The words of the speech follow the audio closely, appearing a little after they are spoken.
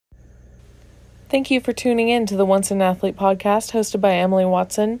Thank you for tuning in to the Once an Athlete podcast hosted by Emily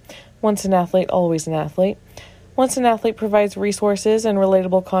Watson. Once an athlete, always an athlete. Once an Athlete provides resources and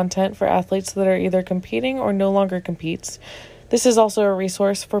relatable content for athletes that are either competing or no longer competes. This is also a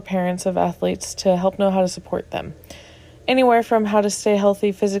resource for parents of athletes to help know how to support them. Anywhere from how to stay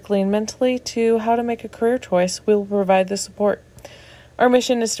healthy physically and mentally to how to make a career choice, we will provide the support. Our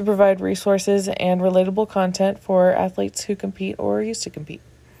mission is to provide resources and relatable content for athletes who compete or used to compete.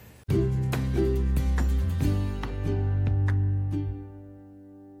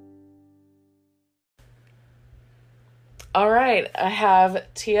 All right, I have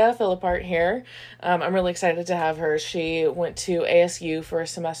Tia Philippart here. I'm really excited to have her. She went to ASU for a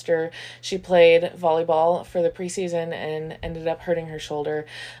semester. She played volleyball for the preseason and ended up hurting her shoulder.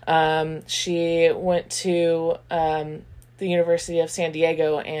 She went to the University of San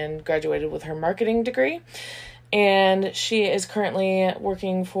Diego and graduated with her marketing degree. And she is currently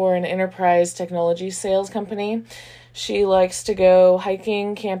working for an enterprise technology sales company. She likes to go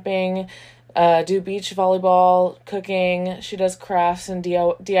hiking, camping, do beach volleyball, cooking. She does crafts and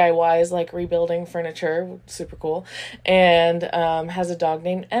DIYs like rebuilding furniture, super cool, and has a dog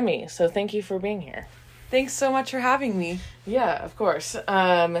named Emmy. So thank you for being here. Thanks so much for having me. Yeah, of course.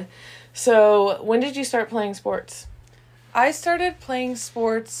 So when did you start playing sports? I started playing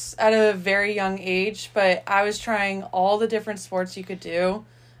sports at a very young age, but I was trying all the different sports you could do.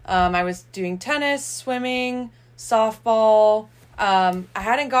 I was doing tennis, swimming, softball. I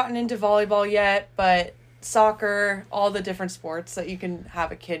hadn't gotten into volleyball yet, but soccer, all the different sports that you can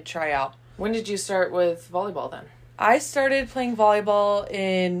have a kid try out. When did you start with volleyball then? I started playing volleyball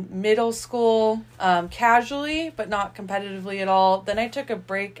in middle school, casually, but not competitively at all. Then I took a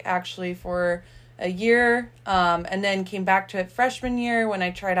break actually for a year, and then came back to it freshman year when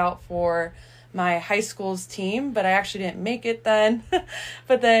I tried out for my high school's team, but I actually didn't make it then.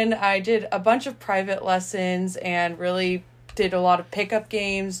 But then I did a bunch of private lessons and really did a lot of pickup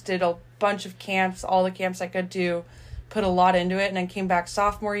games, did a bunch of camps, all the camps I could do, put a lot into it, and then came back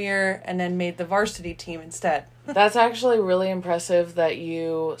sophomore year and then made the varsity team instead. That's actually really impressive that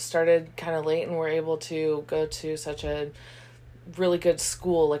you started kind of late and were able to go to such a really good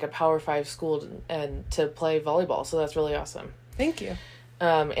school, like a Power 5 school, and to play volleyball. So that's really awesome. Thank you.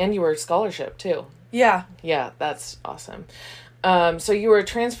 And you were a scholarship too. Yeah. Yeah, that's awesome. So you were a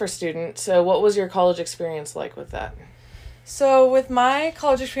transfer student. So what was your college experience like with that? So with my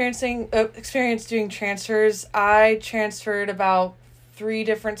college experience doing transfers, I transferred about 3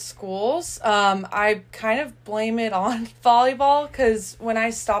 different schools. I kind of blame it on volleyball because when I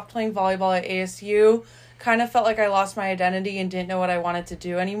stopped playing volleyball at ASU, kind of felt like I lost my identity and didn't know what I wanted to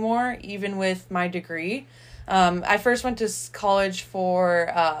do anymore, even with my degree. I first went to college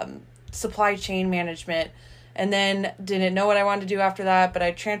for supply chain management and then didn't know what I wanted to do after that, but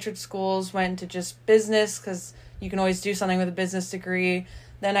I transferred schools, went into just business because you can always do something with a business degree.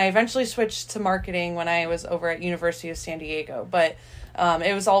 Then I eventually switched to marketing when I was over at University of San Diego. But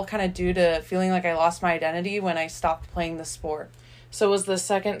it was all kind of due to feeling like I lost my identity when I stopped playing the sport. So was the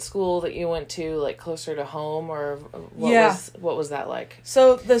second school that you went to like closer to home, or what was that like?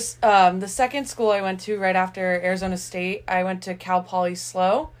 So this the second school I went to right after Arizona State, I went to Cal Poly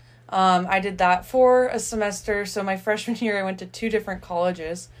SLO. I did that for a semester. So my freshman year I went to 2 different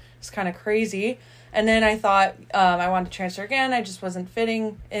colleges. It's kind of crazy. And then I thought I wanted to transfer again. I just wasn't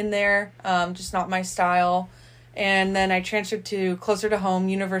fitting in there, just not my style. And then I transferred to closer to home,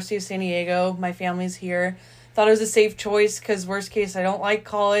 University of San Diego. My family's here. Thought it was a safe choice because worst case, I don't like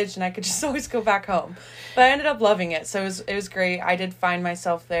college and I could just always go back home. But I ended up loving it. So it was great. I did find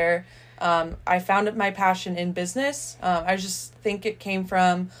myself there. I found my passion in business. I just think it came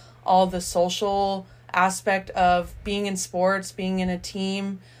from all the social aspect of being in sports, being in a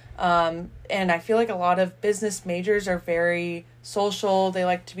team. And I feel like a lot of business majors are very social. They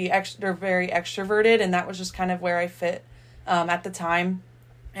like to be they're very extroverted, and that was just kind of where I fit at the time.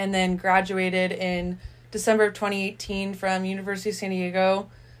 And then graduated in December of 2018 from University of San Diego.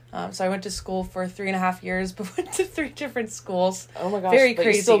 So I went to school for 3.5 years, but went to 3 different schools. Oh my gosh! Very but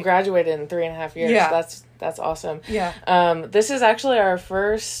crazy. You still graduated in 3.5 years. Yeah. That's awesome. Yeah. This is actually our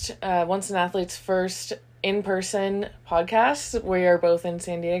first Once an Athlete's first in-person podcast. We are both in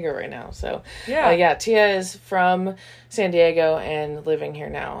San Diego right now. So yeah, Tia is from San Diego and living here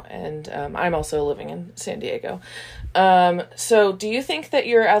now. And I'm also living in San Diego. So do you think that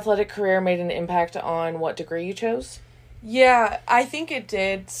your athletic career made an impact on what degree you chose? Yeah, I think it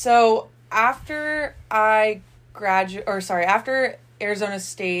did. So after after Arizona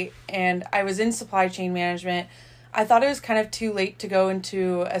State and I was in supply chain management, I thought it was kind of too late to go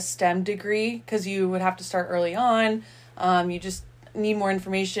into a STEM degree because you would have to start early on. need more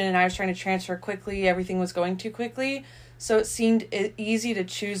information, and I was trying to transfer quickly. Everything was going too quickly. So it seemed easy to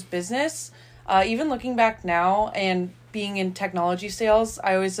choose business. Even looking back now and being in technology sales,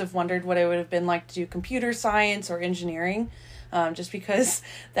 I always have wondered what it would have been like to do computer science or engineering, just because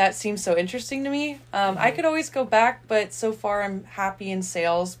that seems so interesting to me. I could always go back, but so far I'm happy in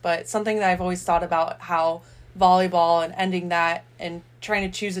sales. But something that I've always thought about, how volleyball and ending that and trying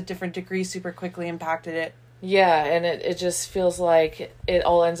to choose a different degree super quickly impacted it. Yeah, and it just feels like it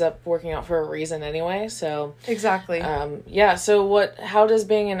all ends up working out for a reason anyway. So Exactly. yeah. So how does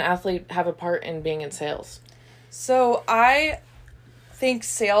being an athlete have a part in being in sales? So I think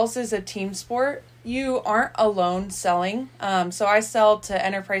sales is a team sport. You aren't alone selling. So I sell to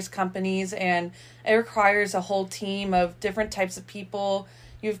enterprise companies, and it requires a whole team of different types of people.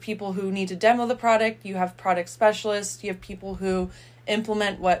 You have people who need to demo the product. You have product specialists. You have people who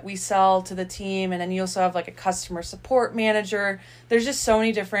implement what we sell to the team. And then you also have like a customer support manager. There's just so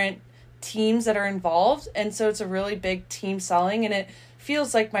many different teams that are involved. And so it's a really big team selling. And it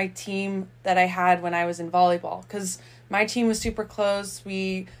feels like my team that I had when I was in volleyball, because my team was super close.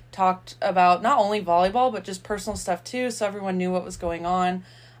 We talked about not only volleyball, but just personal stuff too. So everyone knew what was going on.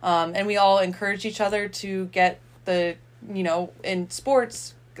 And we all encouraged each other to get the, in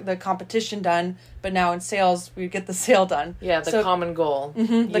sports, the competition done, but now in sales we get the sale done. Yeah, the common goal.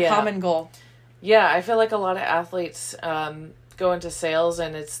 Mm-hmm, the common goal. Yeah, I feel like a lot of athletes go into sales,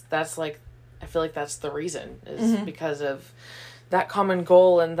 and I feel like that's the reason is because of that common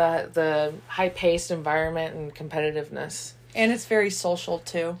goal and the high paced environment and competitiveness. And it's very social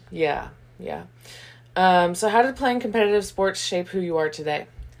too. Yeah. So how did playing competitive sports shape who you are today?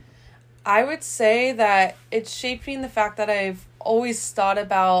 I would say that it's shaped me in the fact that I've always thought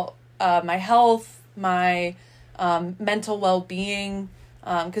about my health, my mental well-being,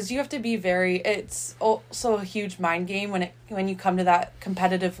 because you have to be it's also a huge mind game when you come to that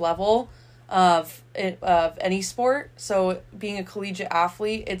competitive level of any sport. So being a collegiate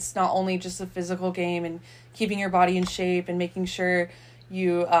athlete, it's not only just a physical game and keeping your body in shape and making sure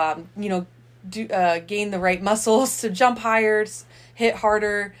you gain the right muscles to jump higher, hit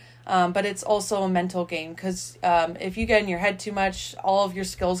harder. But it's also a mental game, because if you get in your head too much, all of your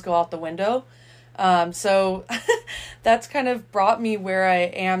skills go out the window. So that's kind of brought me where I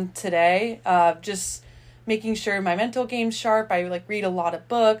am today. Just making sure my mental game's sharp. I read a lot of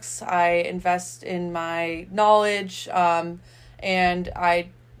books. I invest in my knowledge. And I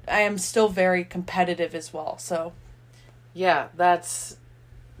am still very competitive as well. So yeah, that's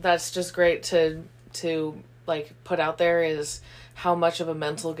just great to put out there, is how much of a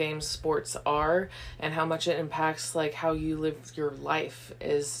mental game sports are and how much it impacts how you live your life,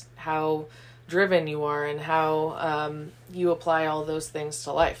 is how driven you are and how you apply all those things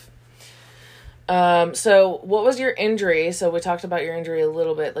to life. So what was your injury? So we talked about your injury a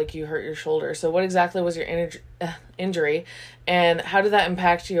little bit, you hurt your shoulder. So what exactly was your injury, and how did that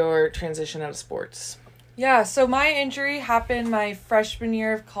impact your transition out of sports? Yeah, so my injury happened my freshman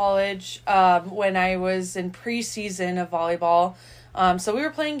year of college when I was in preseason of volleyball. So we were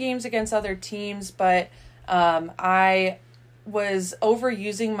playing games against other teams, but I was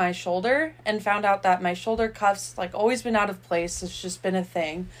overusing my shoulder and found out that my shoulder cuffs always been out of place. It's just been a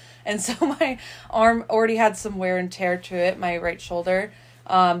thing. And so my arm already had some wear and tear to it, my right shoulder.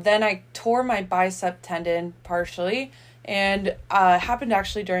 Then I tore my bicep tendon partially, and happened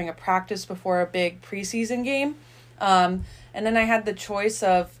actually during a practice before a big preseason game. And then I had the choice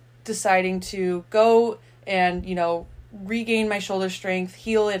of deciding to go and, regain my shoulder strength,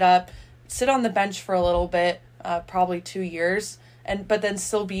 heal it up, sit on the bench for a little bit, probably 2 years, but then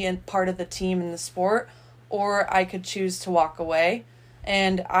still be in part of the team in the sport, or I could choose to walk away.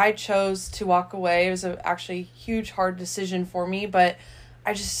 And I chose to walk away. It was actually a huge, hard decision for me, but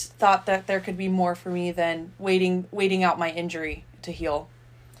I just thought that there could be more for me than waiting out my injury to heal.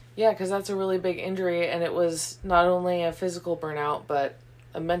 Yeah, because that's a really big injury, and it was not only a physical burnout, but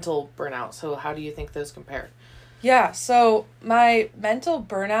a mental burnout. So how do you think those compare? Yeah, so my mental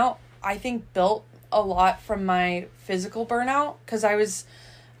burnout, I think, built a lot from my physical burnout, because I was,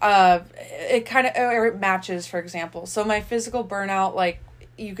 it matches, for example. So my physical burnout,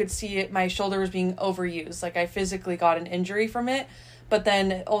 you could see it, my shoulder was being overused. I physically got an injury from it. But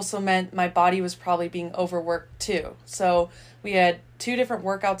then it also meant my body was probably being overworked too. So we had 2 different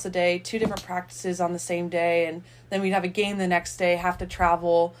workouts a day, 2 different practices on the same day, and then we'd have a game the next day, have to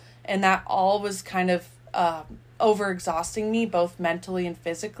travel, and that all was kind of overexhausting me, both mentally and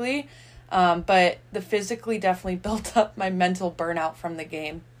physically. But the physically definitely built up my mental burnout from the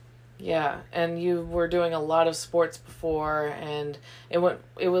game. Yeah, and you were doing a lot of sports before, and it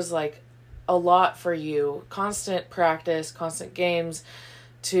was a lot for you. Constant practice, constant games,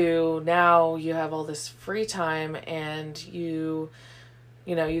 to now you have all this free time, and you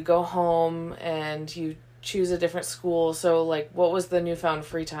go home and you choose a different school. So like, what was the newfound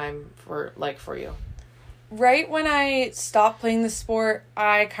free time for you? Right when I stopped playing the sport,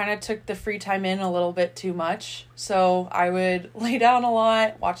 I kind of took the free time in a little bit too much. So I would lay down a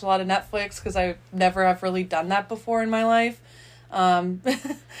lot, watch a lot of Netflix, because I never have really done that before in my life.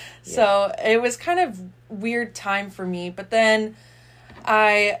 So it was kind of weird time for me. But then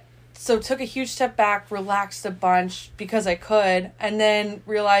took a huge step back, relaxed a bunch because I could, and then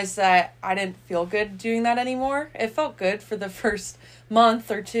realized that I didn't feel good doing that anymore. It felt good for the first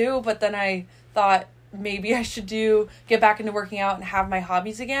month or two, but then I thought maybe I should get back into working out and have my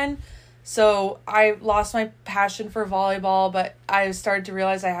hobbies again. So I lost my passion for volleyball, but I started to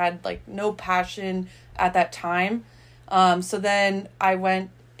realize I had like no passion at that time. So then I went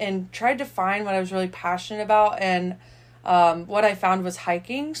and tried to find what I was really passionate about, and what I found was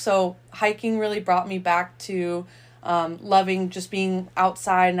hiking. So hiking really brought me back to loving just being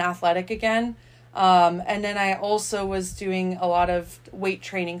outside and athletic again. And then I also was doing a lot of weight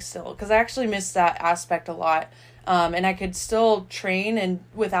training still, because I actually missed that aspect a lot. And I could still train and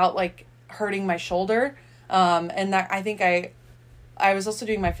without like hurting my shoulder. And that I think I was also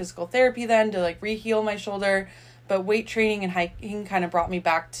doing my physical therapy then to like re-heal my shoulder, but weight training and hiking kind of brought me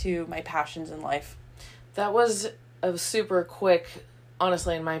back to my passions in life. That was a super quick,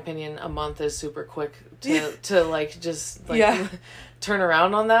 honestly, in my opinion, a month is super quick to like just like turn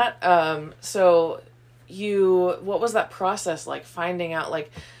around on that. So what was that process like, finding out,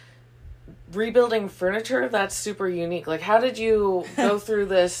 like rebuilding furniture? That's super unique. Like, how did you go through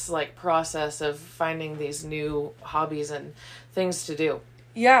this like process of finding these new hobbies and things to do?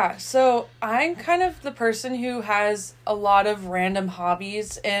 Yeah, so I'm kind of the person who has a lot of random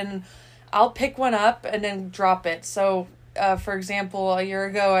hobbies, and I'll pick one up and then drop it. So, for example, a year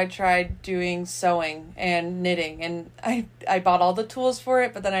ago, I tried doing sewing and knitting, and I bought all the tools for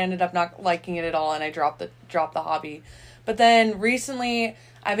it, but then I ended up not liking it at all, and I dropped the hobby. But then recently,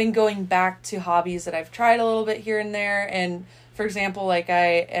 I've been going back to hobbies that I've tried a little bit here and there. And for example, like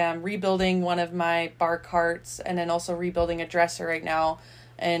I am rebuilding one of my bar carts, and then also rebuilding a dresser right now,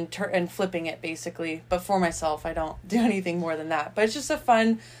 and flipping it basically. But for myself, I don't do anything more than that. But it's just a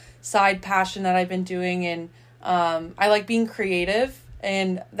fun side passion that I've been doing, and I like being creative,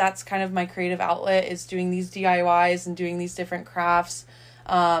 and that's kind of my creative outlet, is doing these DIYs and doing these different crafts.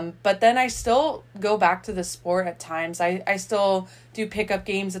 But then I still go back to the sport at times. I still do pickup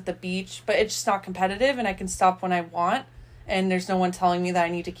games at the beach, but it's just not competitive, and I can stop when I want, and there's no one telling me that I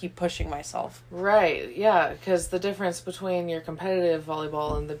need to keep pushing myself. Right, yeah, because the difference between your competitive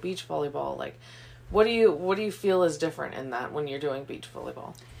volleyball and the beach volleyball, like, what do you feel is different in that when you're doing beach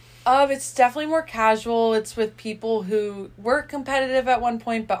volleyball? It's definitely more casual. It's with people who were competitive at one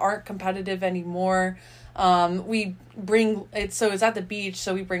point but aren't competitive anymore. We bring it, so it's at the beach,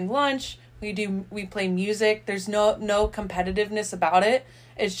 so we bring lunch, we play music. There's no competitiveness about it.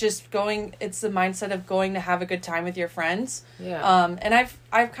 It's just it's the mindset of going to have a good time with your friends. Yeah. And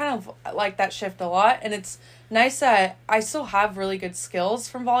I've kind of liked that shift a lot, and it's nice that I still have really good skills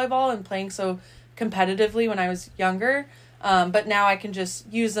from volleyball and playing so competitively when I was younger. But now I can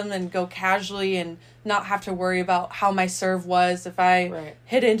just use them and go casually and not have to worry about how my serve was. If I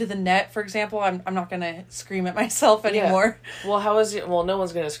hit into the net, for example, I'm not going to scream at myself anymore. Yeah. Well, no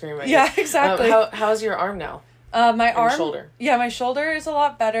one's going to scream at you. Yeah, exactly. How's your arm now? My arm, shoulder. Yeah, my shoulder is a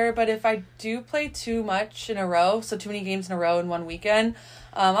lot better, but if I do play too much in a row, so too many games in a row in one weekend,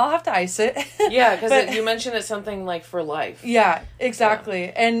 I'll have to ice it. Yeah, because you mentioned it's something like for life. Yeah, exactly.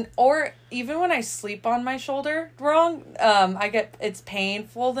 Yeah. Or even when I sleep on my shoulder wrong, it's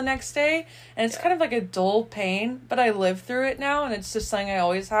painful the next day, and it's kind of like a dull pain, but I live through it now, and it's just something I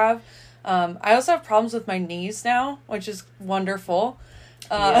always have. I also have problems with my knees now, which is wonderful.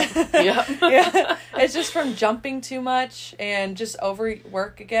 Yeah. It's just from jumping too much and just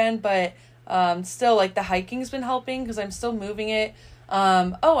overwork again, but still, like, the hiking's been helping because I'm still moving it.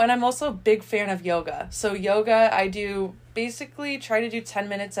 And I'm also a big fan of yoga. So yoga, I do basically try to do 10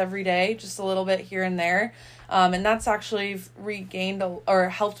 minutes every day, just a little bit here and there. And that's actually regained or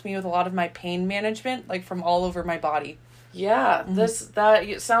helped me with a lot of my pain management, like from all over my body. Yeah,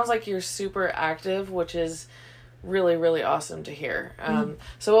 it sounds like you're super active, which is really, really awesome to hear.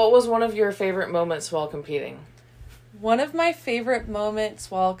 So what was one of your favorite moments while competing? One of my favorite moments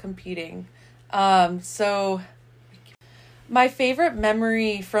while competing. My favorite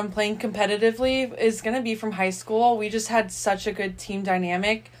memory from playing competitively is going to be from high school. We just had such a good team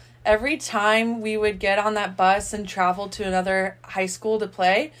dynamic. Every time we would get on that bus and travel to another high school to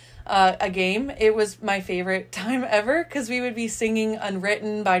play, a game, it was my favorite time ever because we would be singing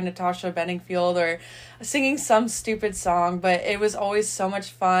Unwritten by Natasha Bedingfield or singing some stupid song, but it was always so much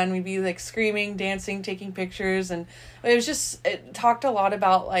fun. We'd be like screaming, dancing, taking pictures, and it talked a lot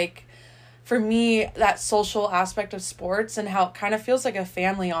about, like, for me, that social aspect of sports and how it kind of feels like a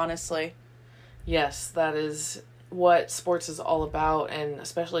family, honestly. Yes, that is what sports is all about, and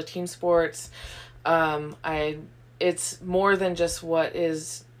especially team sports. It's more than just what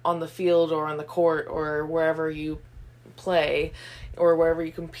is on the field or on the court or wherever you play or wherever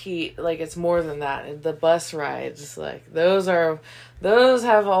you compete. Like, it's more than that. The bus rides, like, those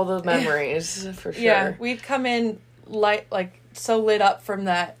have all the memories for sure. Yeah, we'd come in so lit up from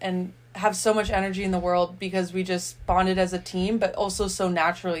that and have so much energy in the world because we just bonded as a team, but also so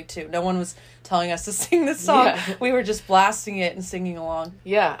naturally too. No one was telling us to sing this song. Yeah. We were just blasting it and singing along.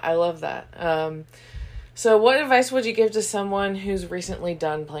 Yeah, I love that. So what advice would you give to someone who's recently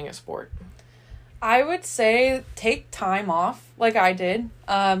done playing a sport? I would say take time off like I did.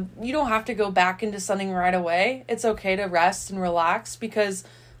 You don't have to go back into something right away. It's okay to rest and relax because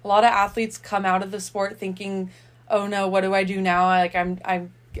a lot of athletes come out of the sport thinking, oh no, what do I do now? I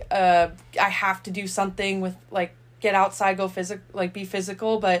have to do something with, like, get outside, go be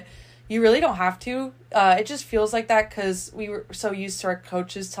physical, but you really don't have to. It just feels like that because we were so used to our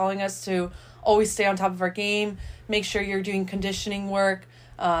coaches telling us to always stay on top of our game, make sure you're doing conditioning work,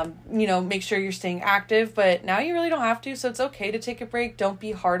 make sure you're staying active, but now you really don't have to, so it's okay to take a break. Don't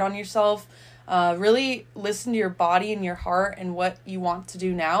be hard on yourself. Really listen to your body and your heart and what you want to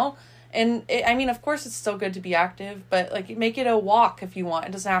do now. And of course it's still good to be active, but, like, make it a walk if you want.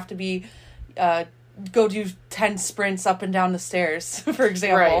 It doesn't have to be go do 10 sprints up and down the stairs, for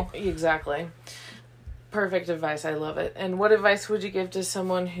example. Right, exactly. Perfect advice. I love it. And what advice would you give to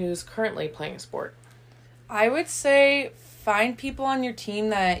someone who's currently playing a sport? I would say find people on your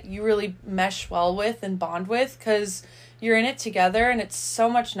team that you really mesh well with and bond with because you're in it together and it's so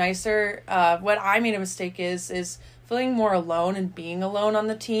much nicer. What I made a mistake is feeling more alone and being alone on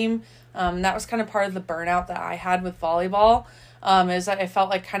the team. That was kind of part of the burnout that I had with volleyball, is I felt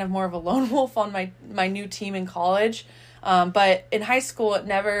like kind of more of a lone wolf on my new team in college. But in high school, it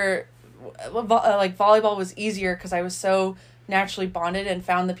never, volleyball was easier because I was so naturally bonded and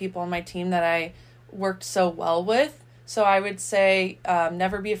found the people on my team that I worked so well with. So I would say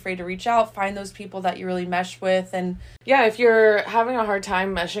never be afraid to reach out, find those people that you really mesh with. And yeah, if you're having a hard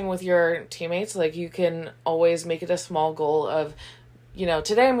time meshing with your teammates, like, you can always make it a small goal of,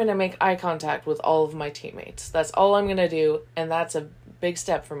 today I'm going to make eye contact with all of my teammates. That's all I'm going to do, and that's a big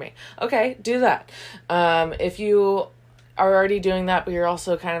step for me. Okay, do that. If you are already doing that, but you're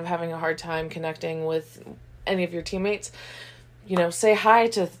also kind of having a hard time connecting with any of your teammates, say hi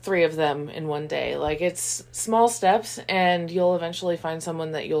to 3 of them in one day. Like, it's small steps and you'll eventually find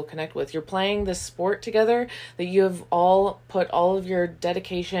someone that you'll connect with. You're playing this sport together that you have all put all of your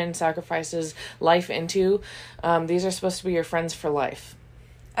dedication, sacrifices, life into. These are supposed to be your friends for life.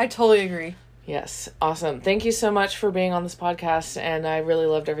 I totally agree. Yes. Awesome. Thank you so much for being on this podcast, and I really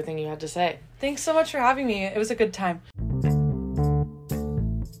loved everything you had to say. Thanks so much for having me. It was a good time.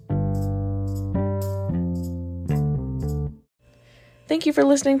 Thank you for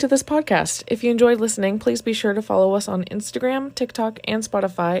listening to this podcast. If you enjoyed listening, please be sure to follow us on Instagram, TikTok, and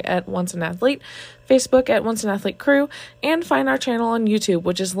Spotify at Once an Athlete, Facebook at Once an Athlete Crew, and find our channel on YouTube,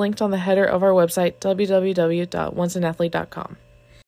 which is linked on the header of our website, www.onceanathlete.com.